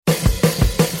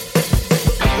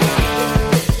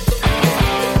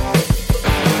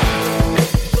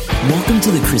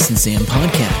to the Chris and Sam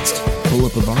podcast. Pull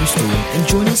up a bar stool and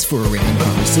join us for a random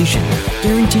conversation,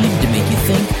 guaranteed to make you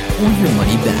think or your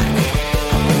money back.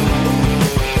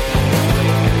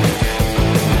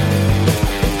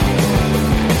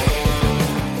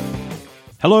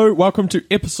 Hello, welcome to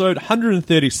episode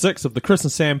 136 of the Chris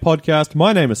and Sam podcast.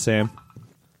 My name is Sam.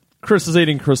 Chris is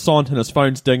eating croissant and his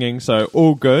phone's dinging, so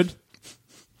all good.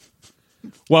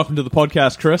 Welcome to the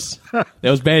podcast, Chris. That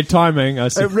was bad timing.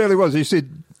 It really was. You said,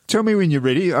 tell me when you're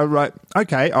ready. I write,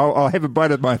 okay, I'll have a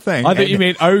bite of my thing. I thought you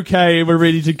meant, okay, we're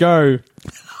ready to go.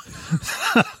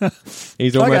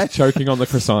 He's almost choking on the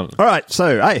croissant. All right,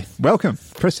 so, hey, welcome.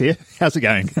 Chris here. How's it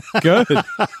going? Good.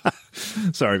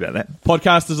 Sorry about that.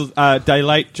 Podcast is a day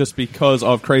late just because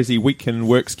of crazy weekend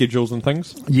work schedules and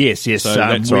things. Yes. So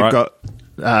that's we've all right.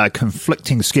 got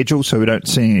conflicting schedules, so we don't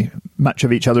see much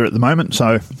of each other at the moment,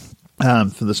 so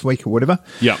for this week or whatever.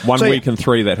 Yeah, one week and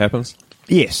 3 that happens.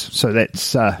 Yes, so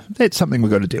that's something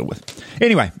we've got to deal with.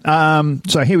 Anyway,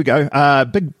 so here we go.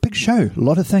 Big show. A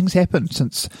lot of things happened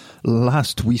since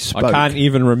last we spoke. I can't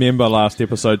even remember last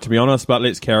episode, to be honest, but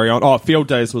let's carry on. Oh, Field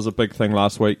Days was a big thing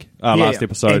last week, last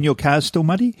episode. And your car's still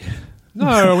muddy? No,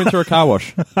 I went through a car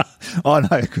wash. Oh,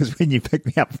 no, because when you picked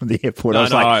me up from the airport, I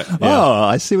was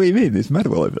I see what you mean. There's mud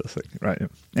all over this thing. Right.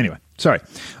 Anyway, sorry.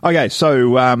 Okay,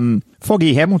 so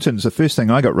Foggy Hamilton's the first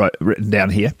thing I got written down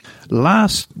here.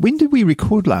 When did we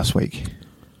record last week?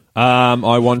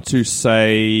 I want to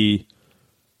say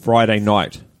Friday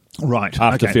night. Right.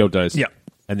 After Field Days. Yeah.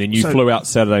 And then you flew out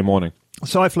Saturday morning.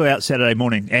 So I flew out Saturday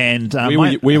morning. And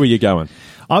where were you going?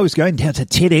 I was going down to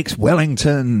TEDx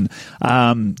Wellington.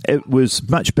 It was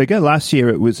much bigger. Last year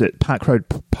it was at Park Road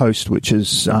Post, which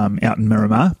is out in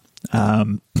Miramar.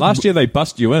 Last year they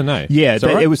bust you in, eh? Yeah,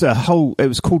 right? it was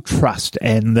called Trust,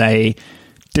 and they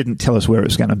didn't tell us where it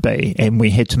was going to be, and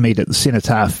we had to meet at the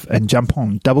Cenotaph and jump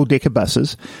on double-decker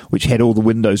buses, which had all the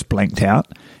windows blanked out,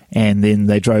 and then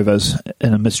they drove us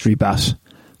in a mystery bus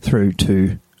through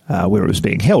to where it was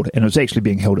being held, and it was actually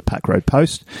being held at Park Road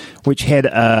Post, which had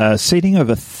a seating of,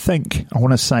 I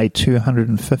want to say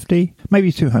 250,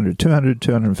 maybe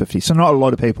 250. So not a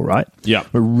lot of people, right? Yeah.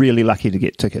 We're really lucky to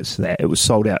get tickets to that. It was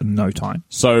sold out in no time.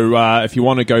 So if you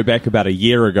want to go back about a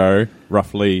year ago,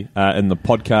 roughly, in the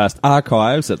podcast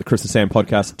archives at the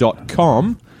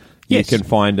chrisandsampodcast.com, yes, you can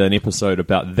find an episode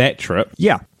about that trip.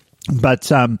 Yeah. But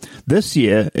this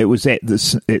year it's at the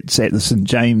St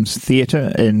James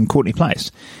Theatre in Courtenay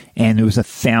Place, and there was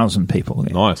 1,000 people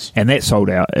there. Nice. And that sold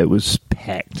out. It was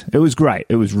packed. It was great.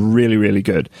 It was really, really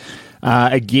good.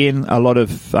 Again, a lot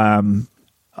of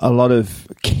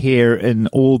care in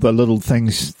all the little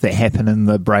things that happen in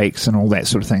the breaks and all that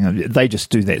sort of thing. They just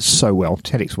do that so well.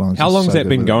 TEDx Wellington. How long has that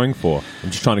been going for?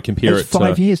 I'm just trying to compare it to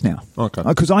 5 years now. Okay.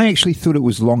 Because I actually thought it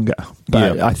was longer,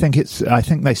 but yeah. I think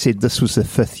they said this was the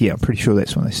 5th year. I'm pretty sure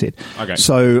that's what they said. Okay.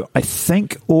 So I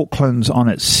think Auckland's on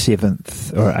its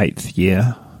 7th or 8th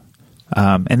year,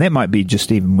 and that might be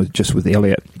just with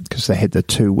Elliot, because they had the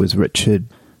 2 with Richard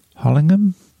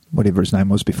Hollingham, whatever his name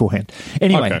was beforehand.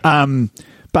 Anyway. Okay.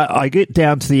 But I get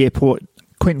down to the airport,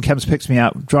 Quentin comes, picks me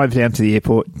up, drive down to the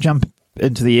airport, jump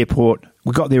into the airport.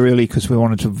 We got there early because we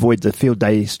wanted to avoid the Field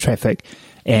Days traffic,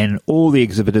 and all the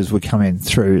exhibitors were coming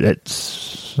through.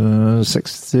 It's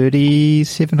 6:30,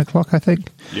 7 o'clock, I think.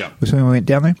 Yeah. Was when we went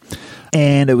down there.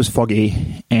 And it was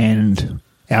foggy, and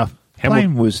our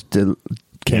plane was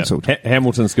cancelled. Yeah.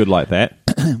 Hamilton's good like that.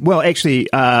 Well, actually,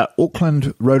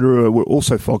 Auckland, Rotorua were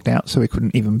also fogged out, so we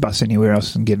couldn't even bus anywhere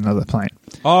else and get another plane.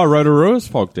 Oh, Rotorua's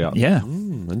fogged out. Yeah.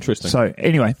 Interesting. So,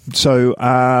 anyway,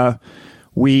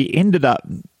 we ended up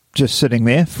just sitting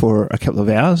there for a couple of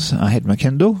hours. I had my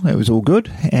Kindle. It was all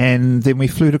good. And then we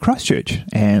flew to Christchurch.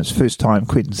 And it's the first time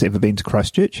Quentin's ever been to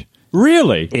Christchurch.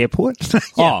 Really? Airport. Yeah.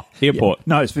 Oh, airport. Yeah.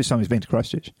 No, it's the first time he's been to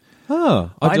Christchurch.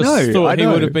 Oh, I thought he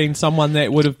would have been someone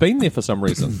that would have been there for some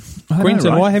reason.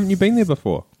 Quentin, why haven't you been there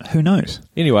before? Who knows?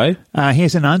 Anyway. He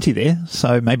has an auntie there,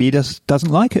 so maybe he just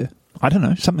doesn't like her. I don't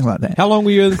know, something like that. How long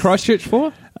were you in Christchurch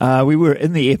for? We were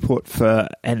in the airport for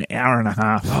an hour and a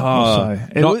half or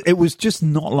so. It was just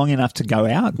not long enough to go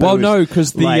out. Well, no,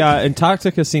 because the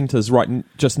Antarctica Centre's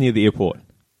just near the airport.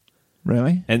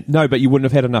 Really? But you wouldn't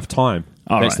have had enough time.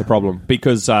 That's the problem.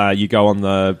 Because you go on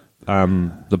the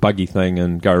buggy thing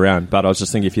and go around. But I was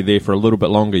just thinking, if you're there for a little bit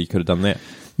longer, you could have done that.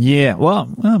 Yeah, well,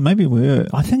 maybe we were.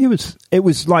 I think it was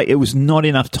not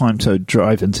enough time to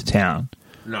drive into town.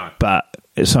 No. But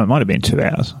so it might have been 2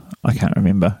 hours. I can't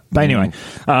remember. But anyway,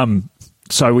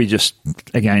 so we just,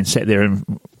 again, sat there and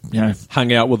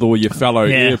hung out with all your fellow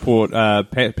airport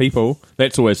people.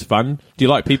 That's always fun. Do you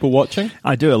like people watching?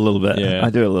 I do a little bit. Yeah.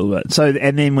 I do a little bit. So,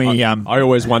 and then we... I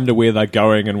always wonder where they're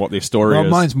going and what their story is.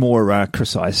 Mine's more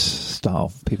Chris Ice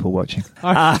style, people watching.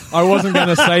 I wasn't going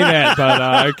to say that,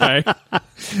 but okay.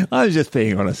 I was just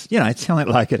being honest. Telling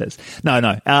it like it is. No.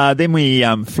 Then we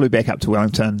flew back up to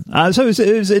Wellington. So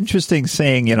it was interesting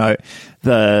seeing,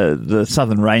 the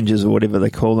Southern Rangers or whatever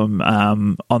they call them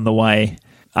on the way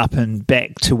up and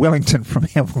back to Wellington from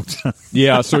Hamilton.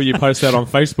 Yeah, I saw you post that on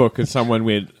Facebook and someone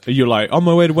went, you're like, on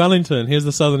my way to Wellington, here's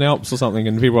the Southern Alps or something,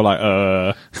 and people were like,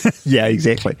 Yeah,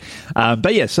 exactly.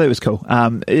 But yeah, so it was cool.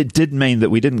 It did mean that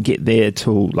we didn't get there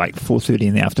till like 4:30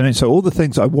 in the afternoon, so all the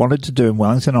things I wanted to do in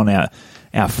Wellington on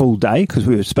our full day, because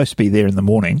we were supposed to be there in the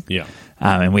morning,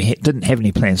 and we didn't have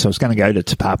any plans, so I was going to go to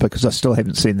Te Papa because I still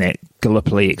haven't seen that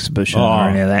Gallipoli exhibition or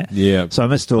any of that. Yeah. So I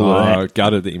missed all of that. Oh,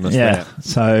 gutted that you missed that.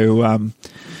 So...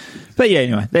 But yeah,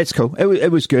 anyway, that's cool.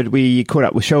 It was good. We caught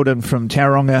up with Sheldon from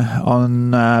Tauranga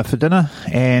on for dinner,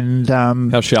 and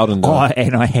how's Sheldon doing?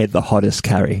 And I had the hottest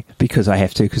curry because I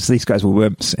have to, because these guys were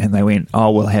wimps, and they went,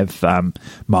 we'll have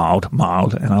mild,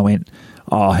 and I went,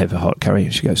 I'll have a hot curry.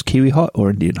 And she goes, Kiwi hot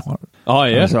or Indian hot? Oh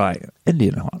yeah, I was like,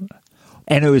 Indian hot,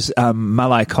 and it was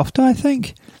malai kofta, I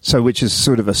think. So, which is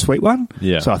sort of a sweet one.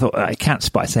 Yeah. So I thought I can't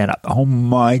spice that up. Oh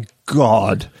my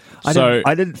god.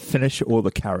 I didn't finish all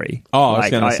the curry. Oh, I was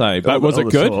going to say, but was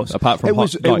it good? Sauce. Apart from it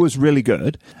was really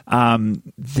good.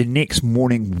 The next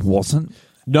morning wasn't.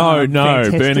 No,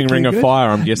 burning ring of fire,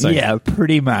 I'm guessing. Yeah,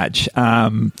 pretty much.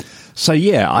 So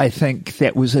yeah, I think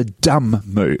that was a dumb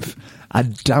move.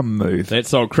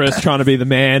 That's old Chris trying to be the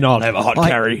man. I'll have a hot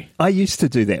curry. I used to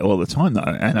do that all the time, though,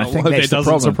 and I think that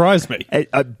doesn't surprise me.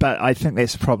 But I think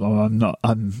that's the problem.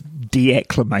 I'm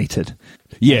deacclimated.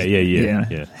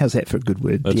 Yeah. How's that for a good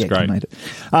word? That's deacclimated.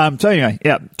 Great. So anyway,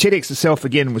 TEDx itself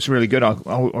again was really good. I'll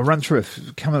run through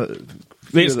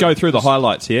Let's go through the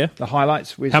highlights here. The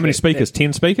highlights. How many speakers?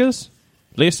 10 speakers?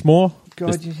 Less? More?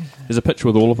 God, there's a picture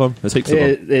with all of them. There's heaps of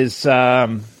them. There's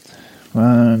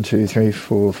 1, 2, 3,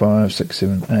 4, 5, 6,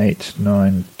 7, 8,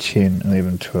 9, 10,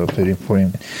 11, 12, 13,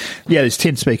 14. Yeah, there's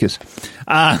 10 speakers.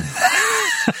 I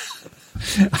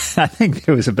think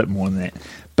there was a bit more than that.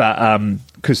 But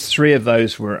because 3 of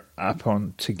those were up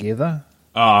on together.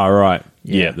 Oh, right.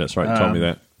 Yeah, that's right. You told me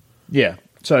that. Yeah.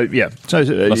 So must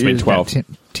have been 12.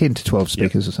 10 to 12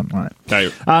 speakers or something like that.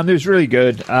 Okay. It was really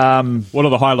good. What are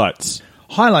the highlights?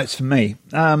 Highlights for me.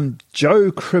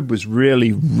 Jo Cribb was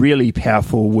really, really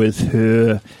powerful with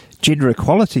her gender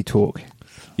equality talk.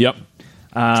 Yep.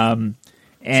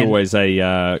 It's always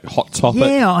a hot topic.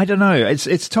 Yeah, I don't know. It's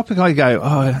a topic I go,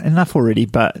 enough already.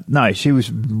 But no, she was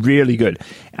really good.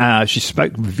 She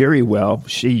spoke very well.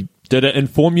 Did it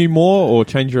inform you more or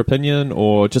change your opinion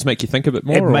or just make you think a bit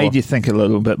more? It made you think a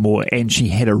little bit more. And she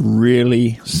had a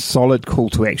really solid call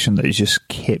to action that just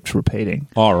kept repeating.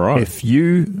 All right. If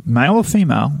you, male or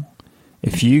female,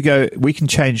 if you go, we can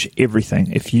change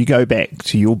everything. If you go back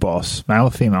to your boss, male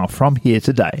or female, from here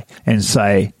today and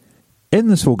say, in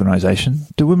this organisation,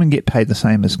 do women get paid the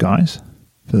same as guys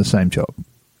for the same job?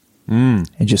 And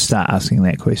just start asking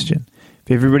that question.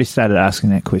 If everybody started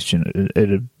asking that question,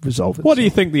 it'd resolve itself. What do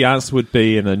you think the answer would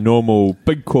be in a normal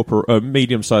big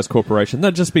medium-sized corporation?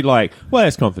 They'd just be like, well,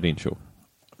 it's confidential.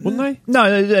 Wouldn't they?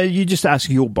 No, you just ask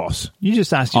your boss. You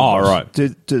just ask your boss. Right.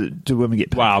 Do women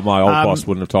get paid? Wow, my old boss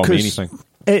wouldn't have told me anything.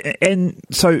 And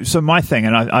so my thing,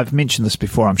 and I've mentioned this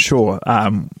before, I'm sure.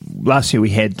 Last year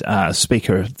we had a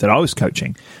speaker that I was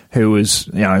coaching who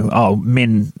was,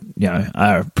 men,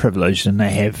 are privileged and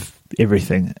they have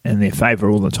everything in their favour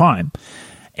all the time.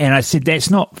 And I said, that's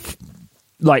not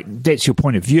that's your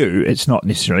point of view. It's not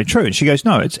necessarily true. And she goes,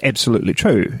 no, it's absolutely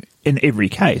true in every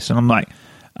case. And I'm like,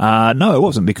 no, it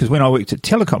wasn't, because when I worked at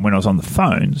Telecom, when I was on the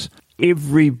phones,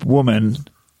 every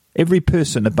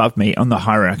person above me on the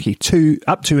hierarchy,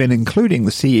 up to and including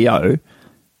the CEO,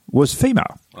 was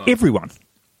female. Oh. Everyone.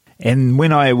 And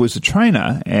when I was a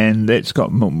trainer, and that's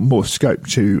got more scope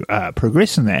to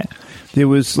progress in that, there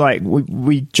was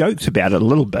we joked about it a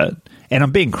little bit, and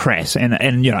I'm being crass, and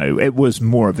it was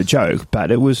more of a joke,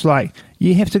 but it was like,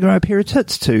 you have to grow a pair of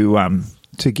tits to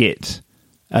get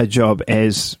a job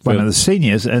as one of the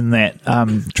seniors in that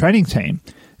training team,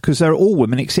 because they're all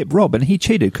women except Rob, and he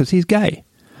cheated because he's gay.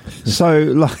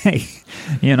 So,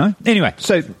 anyway,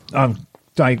 so I'm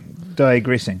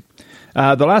digressing.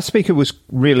 The last speaker was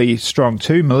really strong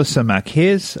too, Melissa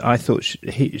Marquez. I thought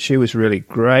she was really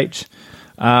great.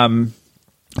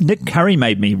 Nick Curry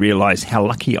made me realise how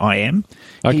lucky I am.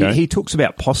 Okay. He talks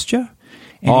about posture.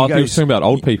 And he was talking about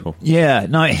old people. Yeah,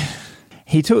 no,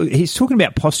 he's talking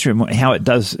about posture and how it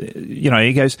does.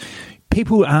 He goes,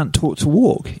 people aren't taught to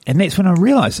walk. And that's when I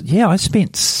realised, I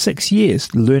spent 6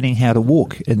 years learning how to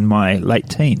walk in my late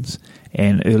teens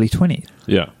and early 20s.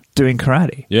 Yeah. Doing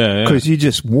karate. Yeah. Because you're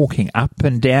just walking up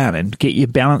and down and get your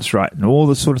balance right and all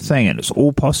this sort of thing, and it's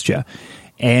all posture.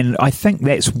 And I think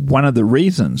that's one of the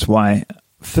reasons why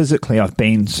physically I've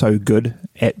been so good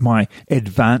at my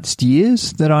advanced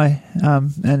years that I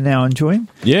am now enjoying.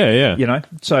 Yeah. You know?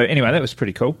 So anyway, that was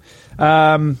pretty cool.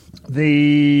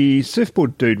 The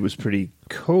surfboard dude was pretty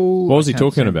cool. What was he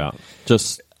talking about?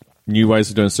 Just new ways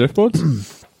of doing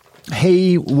surfboards?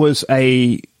 He was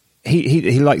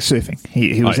He liked surfing.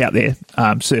 He was out there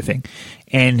surfing,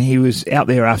 and he was out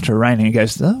there after a rain, and he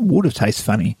goes, the water tastes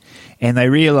funny. And they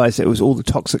realised it was all the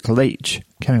toxic leach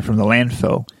coming from the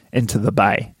landfill into the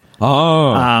bay.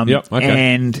 Oh, yep,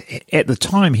 okay. And at the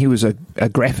time, he was a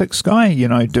graphics guy, you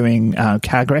know, doing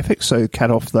car graphics, so cut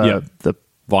off the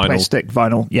vinyl. Plastic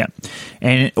vinyl,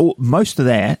 And most of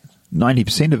that,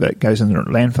 90% of it, goes in the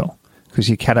landfill. Because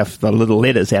you cut off the little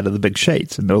letters out of the big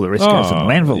sheets and all the rest goes in the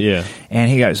landfill. Yeah. And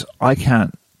he goes, I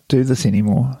can't do this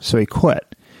anymore. So he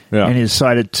quit. Yeah. And he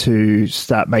decided to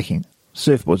start making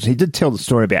surfboards. He did tell the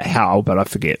story about how, but I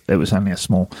forget. It was only a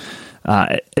small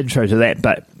intro to that.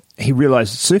 But he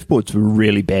realised surfboards were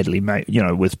really badly made, you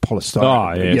know, with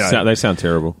polystyrene. Oh, yeah. You know. They sound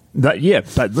terrible. But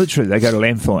literally they go to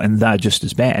landfill and they're just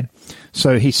as bad.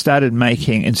 So he started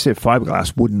making, instead of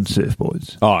fiberglass, wooden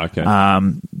surfboards. Oh, okay.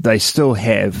 They still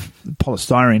have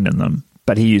polystyrene in them,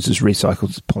 but he uses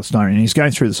recycled polystyrene. And he's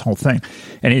going through this whole thing.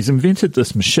 And he's invented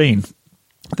this machine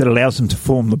that allows him to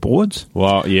form the boards.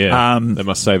 Well, yeah. That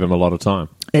must save him a lot of time.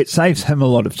 It saves him a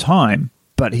lot of time,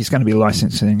 but he's going to be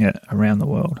licensing it around the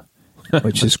world,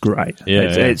 which is great.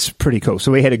 It's pretty cool.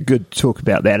 So we had a good talk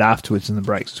about that afterwards in the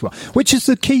breaks as well, which is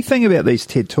the key thing about these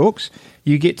TED Talks.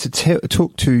 You get to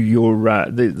talk to your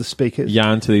the speakers.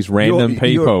 Yarn to these random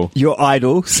people. Your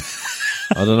idols.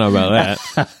 I don't know about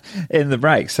that. In the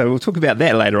break. So we'll talk about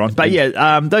that later on. But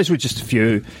those were just a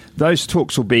few. Those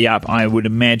talks will be up, I would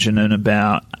imagine, in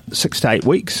about 6 to 8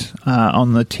 weeks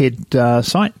on the TED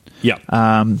site. Yeah.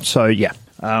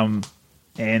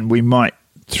 And we might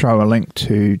throw a link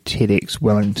to TEDx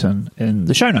Wellington in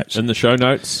the show notes. In the show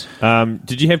notes.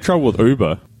 Did you have trouble with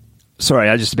Uber? Sorry,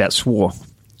 I just about swore.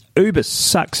 Uber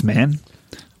sucks, man.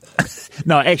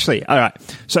 No, actually, all right.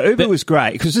 So Uber was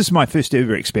great because this is my first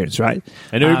Uber experience, right?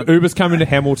 And Uber's coming to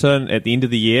Hamilton at the end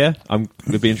of the year. I'm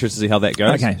going to be interested to see how that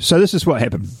goes. Okay, so this is what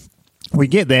happened. We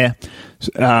get there.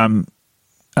 Quentin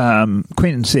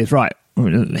says, right,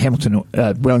 Hamilton,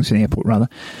 Wellington Airport, rather.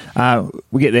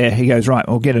 We get there. He goes, right,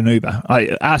 we'll get an Uber.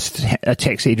 I asked a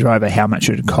taxi driver how much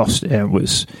it would cost, and it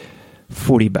was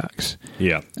 $40.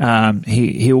 Yeah.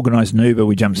 He organised an Uber.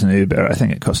 We jumped in an Uber. I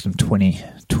think it cost him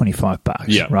 $25.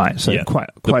 Yeah. Right. So quite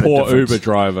the a poor difference. Uber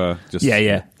driver.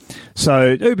 Yeah.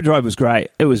 So the Uber driver was great.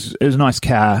 It was a nice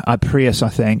car, a Prius, I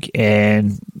think,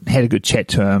 and had a good chat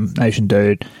to him, Asian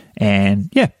dude,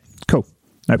 and cool,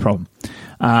 no problem.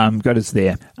 Got us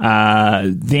there.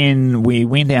 Then we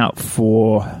went out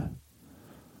for.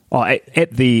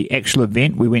 At the actual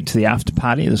event, we went to the after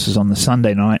party. This was on the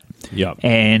Sunday night. Yeah.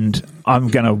 And I'm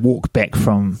going to walk back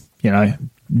from,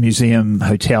 Museum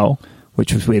Hotel,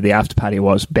 which was where the after party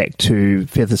was, back to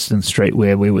Featherston Street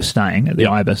where we were staying at the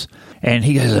Ibis. And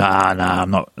he goes,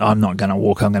 no, I'm not going to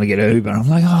walk. I'm going to get an Uber. I'm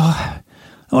like, I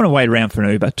want to wait around for an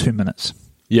Uber 2 minutes.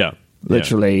 Yeah.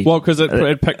 Literally. Well, because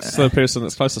it picks the person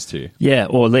that's closest to you. Yeah,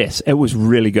 or less. It was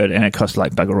really good, and it cost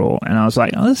like bugger all. And I was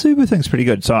like, this Uber thing's pretty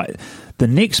good. So the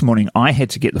next morning, I had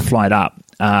to get the flight up.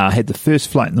 I had the first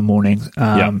flight in the morning,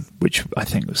 which I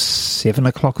think was 7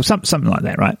 o'clock or something like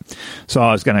that, right? So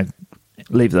I was going to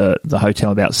leave the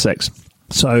hotel about 6.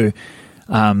 So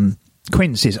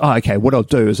Quentin says, okay, what I'll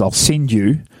do is I'll send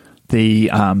you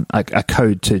the a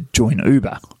code to join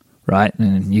Uber. Right,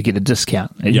 and you get a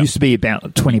discount. It used to be about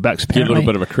 $20 apparently. Get a little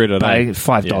bit of a credit.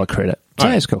 $5 credit. So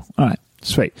that's cool. All right,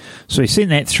 sweet. So he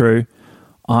sent that through.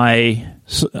 I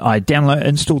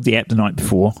installed the app the night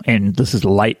before, and this is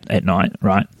late at night,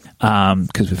 right?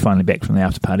 Because we're finally back from the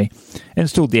after party.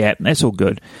 Installed the app. That's all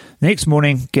good. The next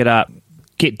morning, get up,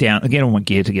 get down, get all my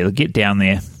gear together, get down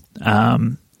there.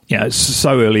 It's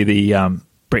so early. The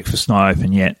breakfast not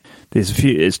open yet.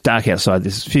 It's dark outside.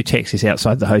 There's a few taxis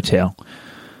outside the hotel.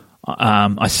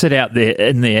 I sit out there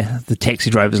in there. The taxi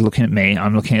driver's looking at me.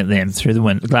 I'm looking at them through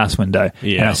the glass window.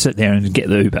 Yeah. And I sit there and get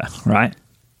the Uber, right?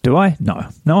 Do I?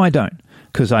 No, I don't.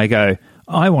 Because I go,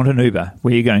 I want an Uber.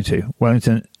 Where are you going to?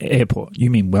 Wellington Airport.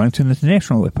 You mean Wellington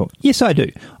International Airport? Yes, I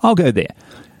do. I'll go there.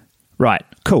 Right,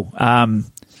 cool.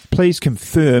 Please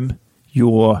confirm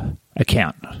your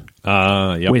account.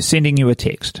 Yep. We're sending you a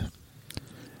text.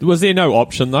 Was there no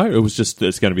option, though? It was just,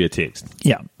 it's going to be a text.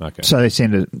 Yeah. Okay. So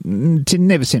they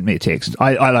never sent me a text.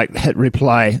 I like hit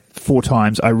reply 4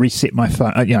 times. I reset my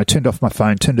phone. I turned off my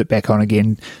phone, turned it back on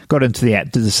again, got into the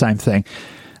app, did the same thing.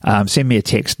 Send me a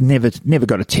text. Never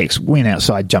got a text. Went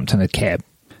outside, jumped in a cab,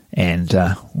 and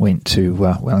went to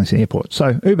Wellington Airport.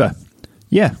 So Uber,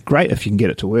 yeah, great if you can get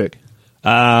it to work.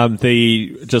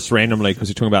 Just randomly, because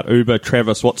you're talking about Uber,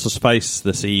 Travis, what's his face,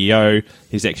 the CEO,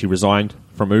 he's actually resigned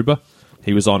from Uber.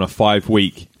 He was on a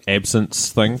 5-week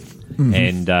absence thing,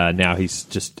 and now he's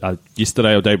just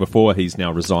yesterday or day before he's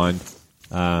now resigned.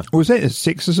 Was that a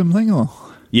sexism thing, or?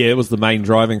 Yeah, it was the main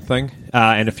driving thing,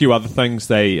 and a few other things.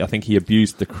 I think he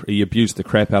abused the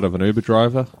crap out of an Uber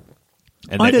driver,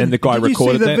 and the guy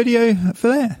recorded that. Did you see the video for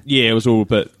that? Yeah, it was all a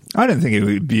bit. I don't think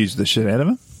he abused the shit out of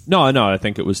him. No, I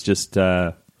think it was just.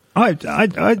 I don't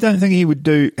think he would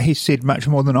do. He said much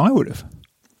more than I would have.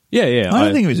 Yeah. I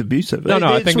don't think it was abusive. No,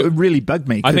 I think it really bugged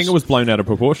me. I think it was blown out of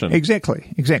proportion.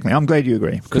 Exactly. I'm glad you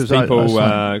agree. Because people,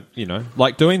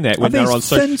 like doing that when they're on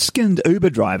social. Thin-skinned Uber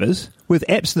drivers with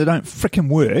apps that don't frickin'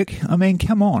 work. I mean,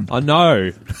 come on. I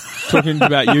know. Talking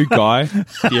about you, Guy. Do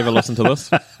you ever listen to this?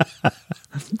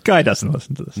 Guy doesn't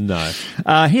listen to this. No.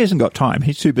 He hasn't got time.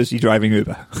 He's too busy driving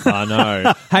Uber. I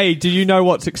know. Hey, do you know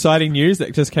what's exciting news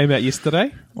that just came out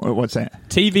yesterday? What's that?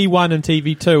 TV1 and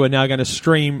TV2 are now going to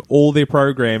stream all their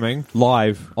programming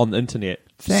live on the internet.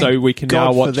 So we can God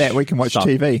now watch for that. We can watch stuff.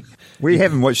 TV. We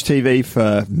haven't watched TV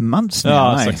for months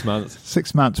now. 6 months.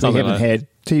 6 months. Something we haven't had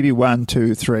TV 1,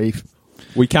 2, 3.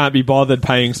 We can't be bothered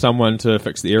paying someone to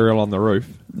fix the aerial on the roof.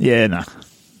 Yeah, no.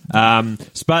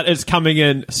 But it's coming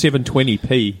in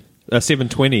 720p,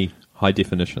 720 high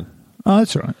definition. Oh,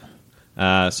 that's all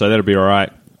right. So that'll be all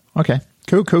right. Okay.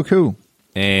 Cool.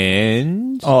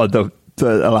 And the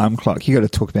alarm clock. You got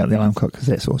to talk about the alarm clock because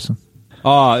that's awesome.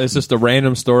 Oh, it's just a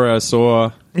random story I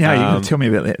saw. Yeah, you can tell me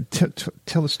about that.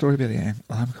 Tell the story about the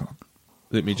alarm clock.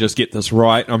 Let me just get this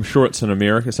right. I'm sure it's in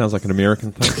America. It sounds like an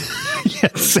American thing. Yeah,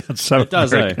 it sounds so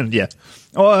American. Yeah.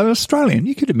 Oh, Australian.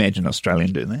 You could imagine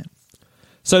Australian doing that.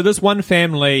 So this one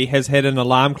family has had an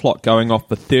alarm clock going off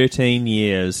for 13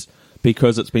 years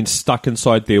because it's been stuck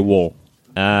inside their wall.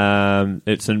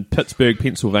 It's in Pittsburgh,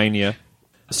 Pennsylvania.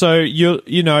 So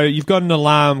you've got an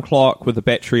alarm clock with a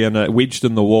battery in it wedged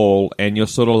in the wall, and you're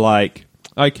sort of like,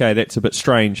 okay, that's a bit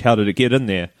strange. How did it get in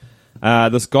there?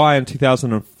 This guy in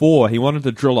 2004, he wanted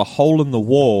to drill a hole in the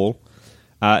wall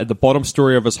at the bottom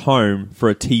story of his home for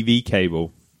a TV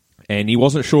cable, and he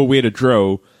wasn't sure where to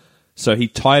drill, so he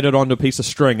tied it onto a piece of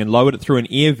string and lowered it through an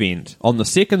air vent on the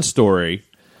second story.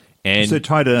 And so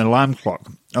tied an alarm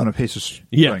clock on a piece of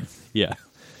string. Yeah.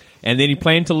 And then he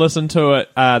planned to listen to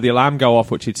it, the alarm go off,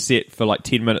 which he'd set for like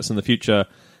 10 minutes in the future,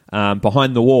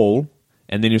 behind the wall.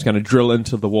 And then he was going to drill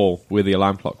into the wall where the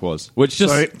alarm clock was. Which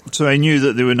just so he knew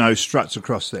that there were no struts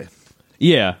across there.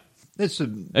 Yeah, that's a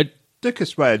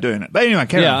dickish way of doing it. But anyway,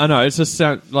 carry on. I know. It just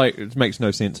sounds like it makes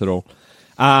no sense at all.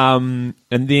 And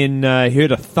then he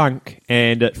heard a thunk,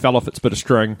 and it fell off its bit of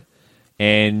string,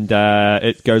 and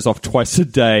it goes off twice a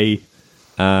day.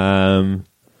 I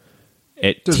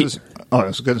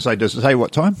was going to say, does it say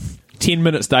what time? 10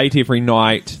 minutes to 8 every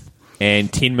night,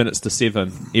 and 10 minutes to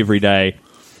 7 every day.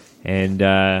 And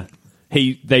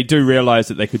they do realise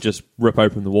that they could just rip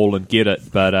open the wall and get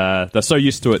it, but they're so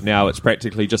used to it now, it's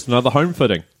practically just another home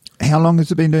fitting. How long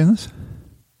has it been doing this?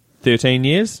 13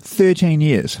 years. 13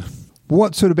 years.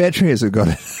 What sort of battery has it got?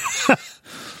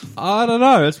 I don't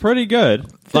know. It's pretty good.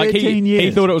 13 years.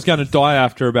 He thought it was going to die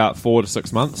after about 4 to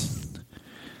 6 months.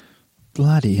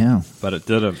 Bloody hell. But it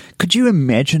didn't. Could you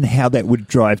imagine how that would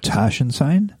drive Tash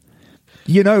insane?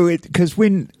 You know, because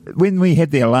when we had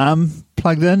the alarm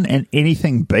plugged in and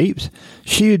anything beeped,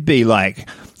 she would be like,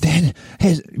 Dad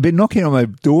has been knocking on my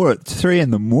door at 3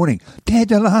 a.m. Dad,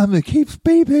 the alarm, it keeps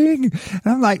beeping. And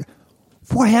I'm like,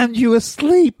 why aren't you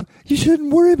asleep? You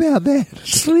shouldn't worry about that.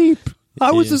 Sleep.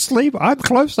 I was asleep. I'm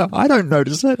closer. I don't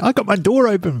notice it. I got my door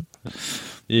open.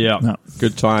 Yeah, no.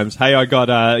 Good times. Hey, I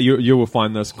got, you will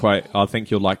find this quite, I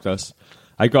think you'll like this.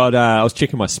 I was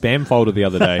checking my spam folder the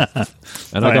other day,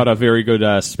 and I got a very good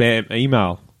spam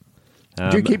email.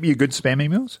 Do you keep your good spam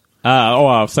emails?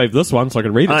 I'll save this one so I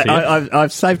can read it to you.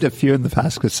 I've saved a few in the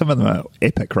past because some of them are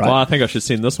epic, right? Well, I think I should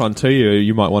send this one to you.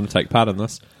 You might want to take part in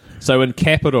this. So in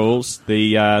capitals,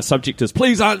 the subject is,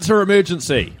 please answer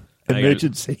emergency.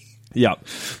 Emergency. Yeah.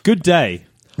 Good day.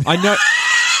 I know...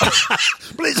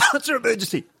 Please answer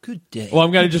emergency. Good day. Well,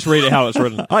 I'm going to just read it how it's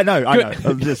written. I know.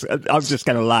 I'm just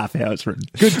going to laugh how it's written.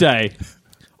 Good day.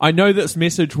 I know this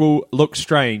message will look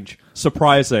strange,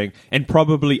 surprising, and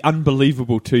probably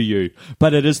unbelievable to you,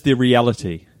 but it is the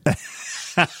reality.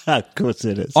 Of course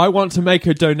it is. I want to make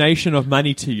a donation of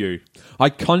money to you. I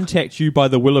contact you by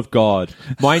the will of God.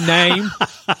 My name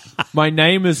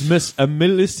is Miss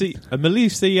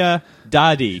Amelicia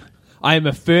Dardy. I am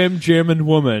a firm German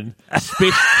woman.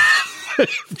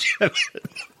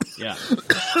 Yeah.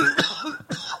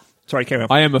 Sorry, carry on.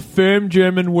 I am a firm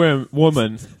German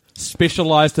woman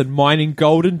specialized in mining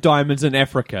gold and diamonds in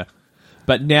Africa.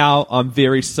 But now I'm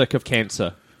very sick of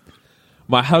cancer.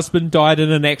 My husband died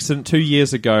in an accident 2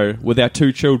 years ago with our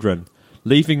 2 children,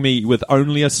 leaving me with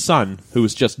only a son who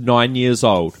was just 9 years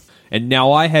old. And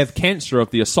now I have cancer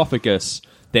of the esophagus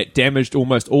that damaged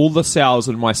almost all the cells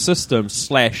in my system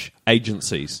 /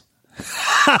 agencies.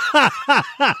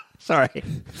 Sorry.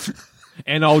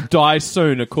 And I'll die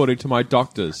soon, according to my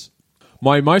doctors.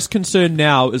 My most concern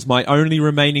now is my only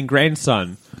remaining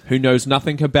grandson, who knows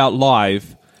nothing about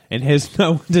life and has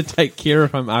no one to take care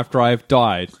of him after I have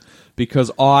died,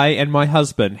 because I and my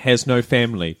husband has no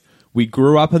family. We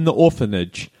grew up in the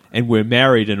orphanage and we're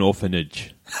married in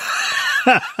orphanage.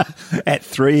 At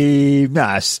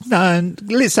let's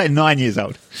say 9 years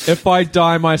old. If I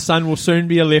die, my son will soon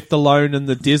be left alone in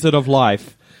the desert of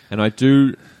life, and I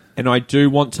do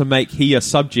want to make he a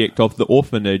subject of the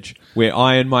orphanage where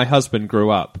I and my husband grew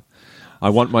up. I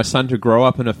want my son to grow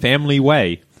up in a family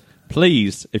way.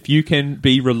 Please, if you can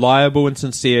be reliable and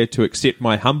sincere to accept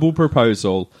my humble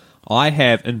proposal, I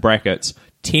have, in brackets,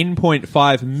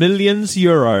 10.5 million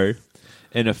euro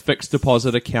in a fixed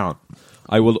deposit account.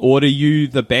 I will order you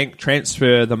the bank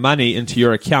transfer the money into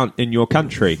your account in your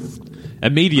country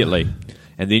immediately,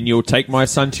 and then you'll take my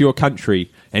son to your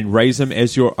country and raise him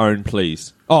as your own,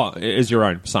 please. Oh, as your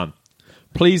own son.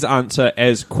 Please answer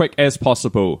as quick as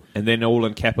possible, and then all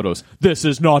in capitals. This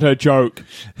is not a joke.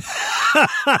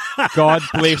 God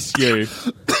bless you,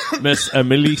 Miss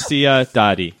Amelicia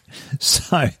Dardy.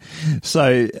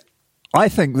 So I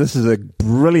think this is a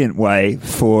brilliant way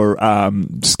for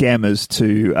scammers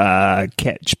to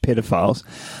catch pedophiles.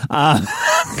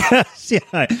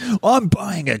 I'm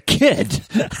buying a kid.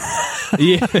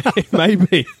 Yeah,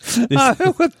 maybe.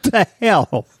 What the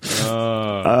hell?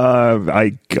 Oh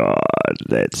my God,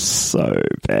 that's so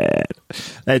bad.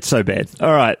 That's so bad.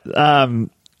 All right,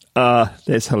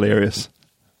 that's hilarious.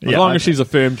 As long as she's a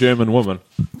firm German woman.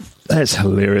 That's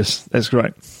hilarious. That's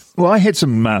great. Well, I had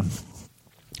some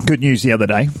good news the other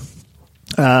day.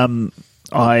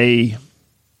 I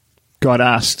got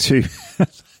asked to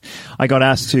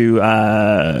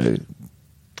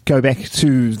go back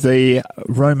to the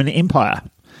Roman Empire.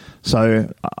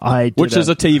 So which is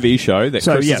a TV show that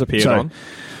Chris has appeared on.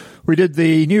 We did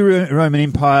the new Roman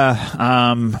Empire,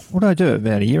 what did I do,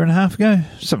 about a year and a half ago?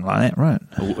 Something like that, right?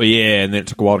 Yeah, and then it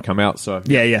took a while to come out, so...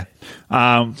 Yeah.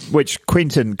 Which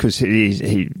Quentin, because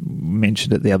he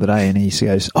mentioned it the other day, and he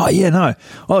goes, oh, yeah, no,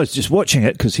 I was just watching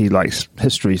it, because he likes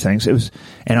history things.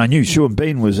 And I knew Sean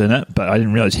Bean was in it, but I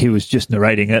didn't realise he was just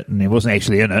narrating it, and he wasn't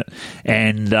actually in it.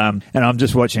 And I'm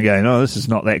just watching going, oh, this is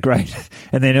not that great.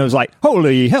 And then it was like,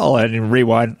 holy hell, and then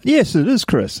rewind, yes, it is,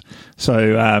 Chris.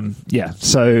 So,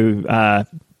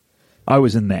 I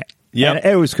was in that. Yeah,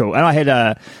 it was cool. And I had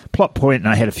a plot point, and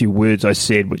I had a few words I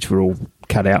said, which were all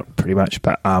cut out pretty much,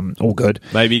 but all good.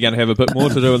 Maybe you're going to have a bit more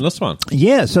to do in this one.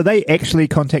 Yeah, so they actually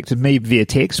contacted me via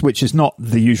text, which is not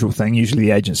the usual thing. Usually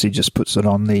the agency just puts it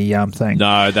on the thing.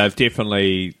 No, they've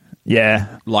definitely...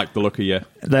 Yeah. Like the look of you.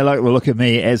 They like the look of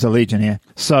me as a Legionnaire.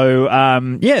 So,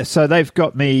 so they've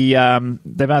got me,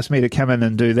 they've asked me to come in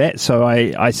and do that. So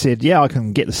I said, yeah, I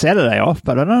can get the Saturday off,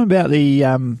 but I don't know about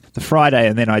the Friday.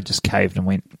 And then I just caved and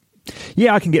went,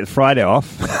 yeah, I can get the Friday off.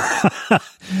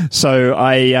 So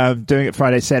I'm doing it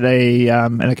Friday, Saturday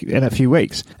in a few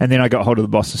weeks. And then I got hold of the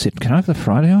boss and said, can I have the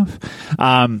Friday off?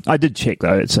 I did check,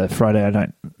 though. It's a Friday. I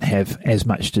don't have as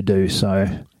much to do, so...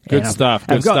 Good stuff.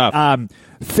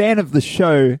 Fan of the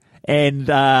show and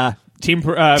temporary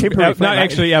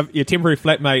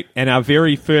flatmate and our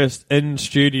very first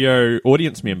in-studio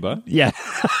audience member. Yeah.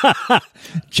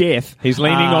 Jeff. He's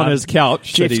leaning on his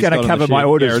couch. Jeff's going to cover my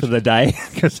orders for the day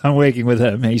because I'm working with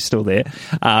him. He's still there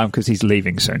because he's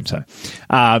leaving soon. So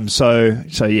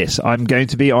yes, I'm going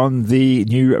to be on the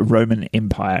new Roman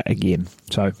Empire again.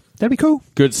 So that'd be cool.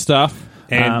 Good stuff.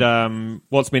 And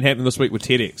what's been happening this week with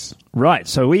TEDx? Right,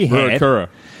 so we had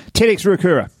TEDx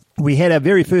Ruakura. We had our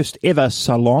very first ever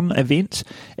salon event.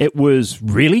 It was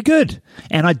really good.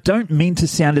 And I don't mean to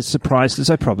sound as surprised as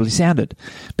I probably sounded,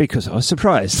 because I was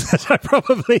surprised as I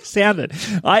probably sounded.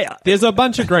 There's a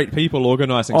bunch of great people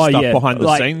organising stuff behind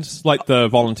the scenes, like the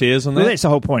volunteers and that. Well, that's the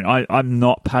whole point. I'm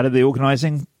not part of the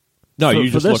organising No, you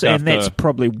for just this, look and that's after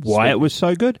probably why it was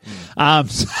so good.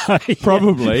 So,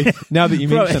 Probably. Now that you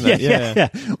mention it, yeah.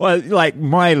 Well, like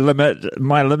my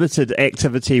limited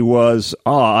activity was,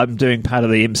 I'm doing part of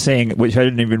the emceeing, which I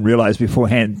didn't even realize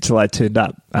beforehand until I turned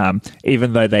up.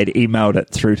 Even though they'd emailed it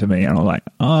through to me, and I'm like,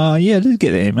 I did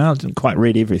get the email. I didn't quite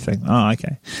read everything.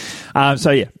 Okay.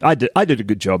 So yeah, I did a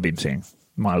good job emceeing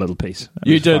my little piece.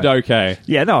 You did okay.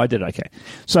 Yeah, no, I did okay.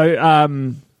 So,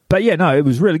 but yeah, no, it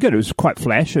was really good. It was quite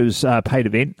flash. It was a paid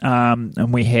event,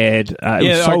 and we had it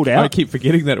was sold out. I keep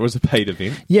forgetting that it was a paid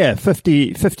event. Yeah,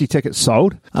 50 tickets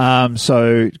sold.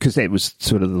 So because that was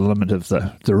sort of the limit of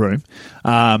the room.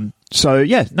 So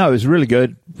yeah, no, it was really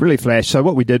good, really flash. So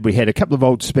what we did, we had a couple of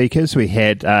old speakers. We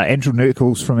had Andrew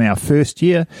Nichols from our first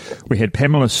year. We had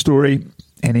Pamela Story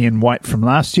and Ian White from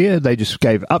last year. They just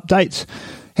gave updates.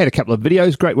 Had a couple of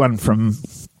videos. Great one from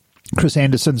Chris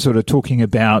Anderson, sort of talking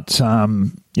about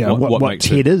what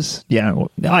TED is. Yeah,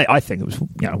 I think it was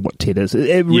what TED is.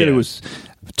 It really was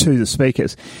to the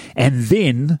speakers. And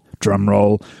then, drum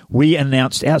roll, we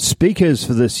announced our speakers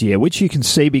for this year, which you can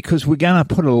see because we're going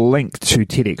to put a link to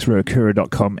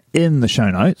TEDxRuakura.com in the show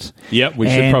notes. Yep, we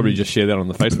should probably just share that on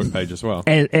the Facebook page as well.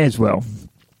 As well.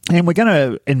 And we're going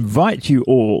to invite you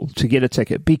all to get a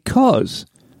ticket because...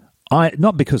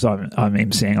 not because I'm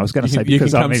emceeing. I was going to say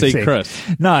because I'm emceeing. See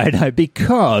Chris. No,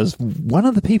 because one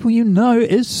of the people you know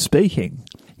is speaking.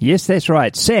 Yes, that's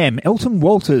right. Sam Elton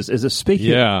Walters is a speaker.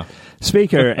 Yeah.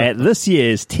 Speaker at this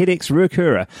year's TEDx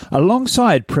Ruakura,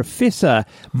 alongside Professor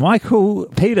Michael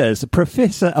Peters,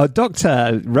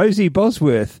 Dr. Rosie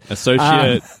Bosworth,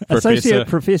 Associate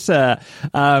Professor,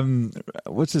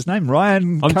 what's his name?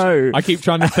 Ryan Coe. I keep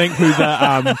trying to think who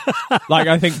the,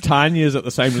 I think Tanya's at the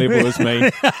same level as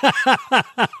me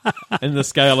in the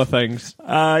scale of things.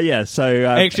 Yeah, so...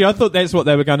 actually, I thought that's what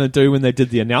they were going to do when they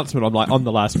did the announcement. I'm like, I'm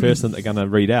the last person they're going to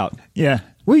read out. Yeah.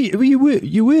 Well, you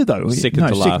were though. Second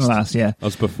to last. Yeah. I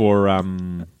was before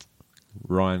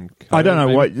Ryan Coe, I don't know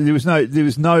maybe? what there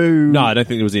was no. No, I don't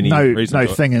think there was any reason no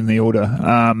to thing in the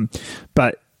order.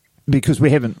 But because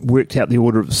we haven't worked out the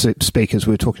order of speakers,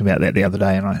 we were talking about that the other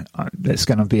day, and I that's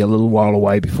going to be a little while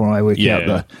away before I work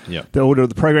out the order of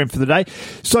the program for the day.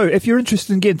 So if you're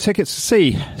interested in getting tickets to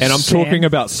see, and I'm talking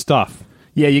about stuff.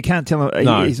 Yeah, you can't tell him.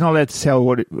 No. He's not allowed to tell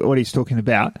what he's talking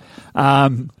about.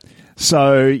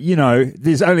 So,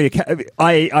 there's only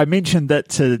I mentioned that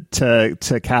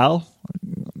to Carl,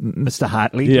 Mr.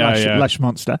 Hartley, Lush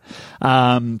Monster,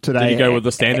 today. Did he go with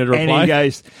the standard reply?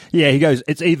 And he goes,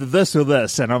 it's either this or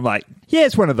this. And I'm like, yeah,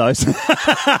 it's one of those.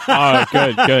 Oh,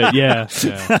 good, yeah.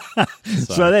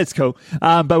 So that's cool.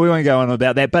 But we won't go on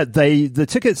about that. But the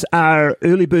tickets are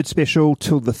early bird special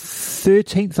till the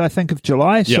 13th, I think, of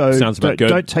July. Yeah, so sounds about good.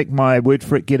 Don't take my word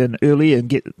for it. Get in early and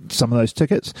get some of those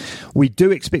tickets. We do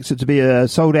expect it to be a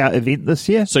sold-out event this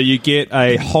year. So you get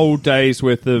a whole day's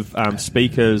worth of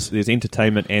speakers. There's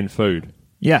entertainment and food.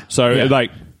 Yeah. So,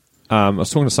 I was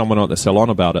talking to someone at the salon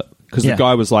about it, because the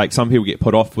guy was like, some people get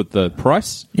put off with the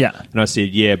price. Yeah. And I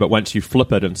said, but once you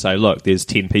flip it and say, look, there's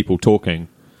 10 people talking,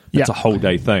 it's a whole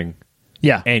day thing.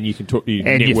 Yeah. And you can talk, you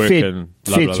and network you're and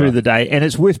fed blah, blah, through blah. the day. And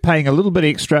it's worth paying a little bit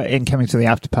extra and coming to the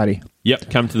after party. Yep,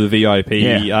 come to the VIP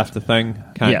after thing.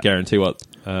 Can't guarantee what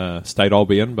state I'll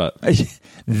be in, but...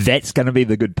 That's going to be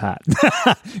the good part.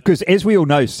 Because as we all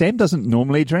know, Sam doesn't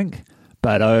normally drink,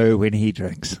 but when he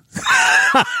drinks.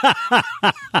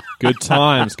 Good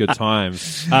times.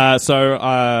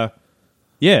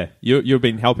 You've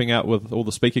been helping out with all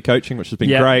the speaker coaching, which has been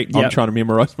great. I'm trying to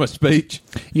memorize my speech.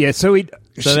 Yeah, so we...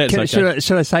 So that's okay.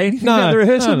 Should I say anything about the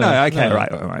rehearsal? No. Okay, no.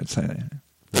 right. I won't say that.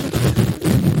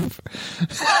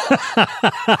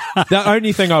 The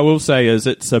only thing I will say is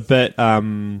it's a bit... a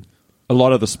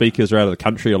lot of the speakers are out of the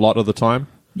country a lot of the time.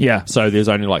 Yeah. So there's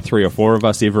only like 3 or 4 of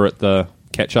us ever at the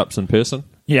catch-ups in person.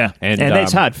 Yeah, and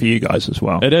that's hard for you guys as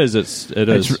well. It is. It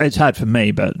is. It's hard for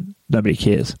me, but nobody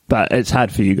cares. But it's hard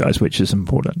for you guys, which is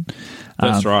important.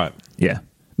 That's right. Yeah.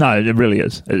 No, it really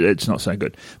is. It's not so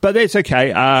good. But that's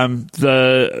okay.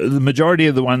 The majority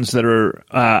of the ones that are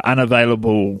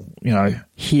unavailable,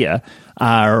 here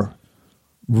are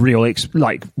real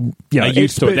experts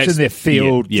in their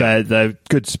field. They're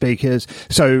good speakers.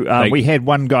 So we had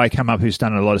one guy come up who's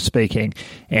done a lot of speaking,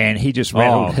 and he just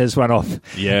rattled his one off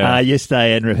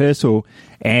yesterday in rehearsal,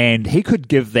 and he could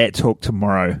give that talk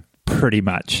tomorrow pretty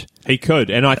much. He could,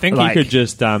 and I think he could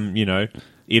just edit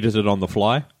it on the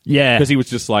fly. Yeah, because he was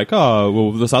just like,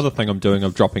 this other thing I'm doing,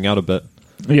 I'm dropping out a bit.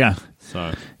 Yeah.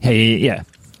 So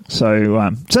So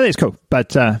that's cool.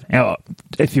 But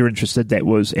if you're interested, that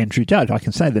was Andrew Judd. I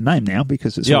can say the name now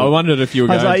because it's. I wondered if you were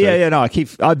going to.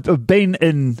 I've been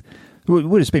in.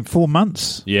 It's been 4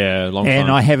 months. Yeah, long time.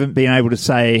 And I haven't been able to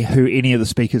say who any of the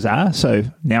speakers are, so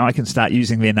now I can start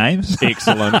using their names.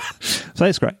 Excellent. So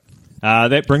that's great.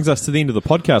 That brings us to the end of the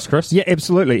podcast, Chris. Yeah,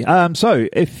 absolutely. So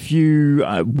if you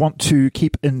want to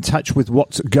keep in touch with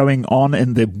what's going on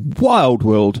in the wild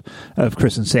world of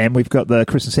Chris and Sam, we've got the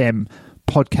Chris and Sam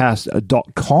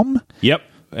podcast.com. Yep.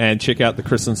 And check out the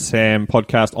Chris and Sam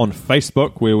podcast on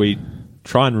Facebook, where we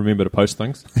try and remember to post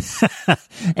things.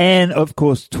 And, of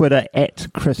course, Twitter at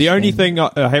Chris. The only thing,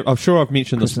 I'm sure I've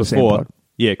mentioned Chris this before.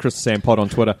 Yeah, Chris and Sam Pod on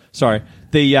Twitter. Sorry.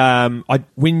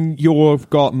 When you've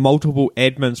got multiple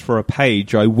admins for a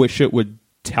page, I wish it would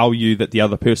tell you that the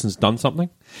other person's done something.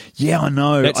 Yeah, I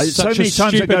know. So many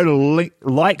times I go to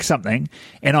like something,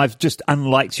 and I've just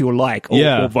unliked your like,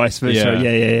 or vice versa.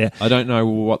 Yeah. I don't know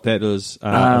what that is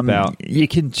about. You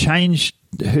can change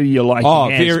who you're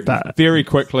liking. Very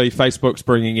quickly, Facebook's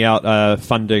bringing out a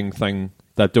funding thing.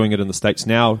 They're doing it in the States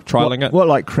now, trialing it. What,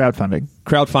 like crowdfunding?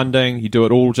 Crowdfunding, you do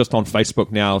it all just on Facebook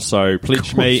now. So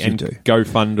Pledge Me and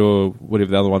GoFund, or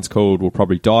whatever the other one's called, will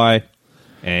probably die.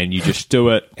 And you just do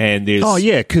it, and there's... Oh,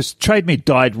 yeah, because Trade Me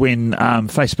died when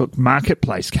Facebook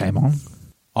Marketplace came on.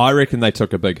 I reckon they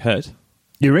took a big hit.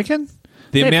 You reckon?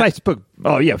 Facebook...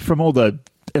 Oh, yeah, from all the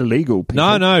illegal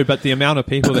people. No, but the amount of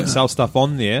people that sell stuff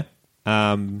on there...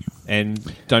 and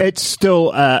don't. It's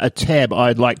still a tab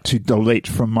I'd like to delete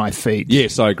from my feed.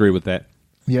 Yes, I agree with that.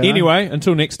 Yeah. Anyway,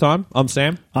 until next time, I'm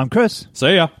Sam. I'm Chris.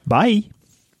 See ya. Bye.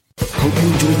 Hope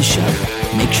you enjoyed the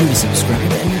show. Make sure to subscribe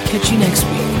and we'll catch you next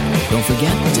week. Don't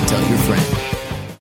forget to tell your friend.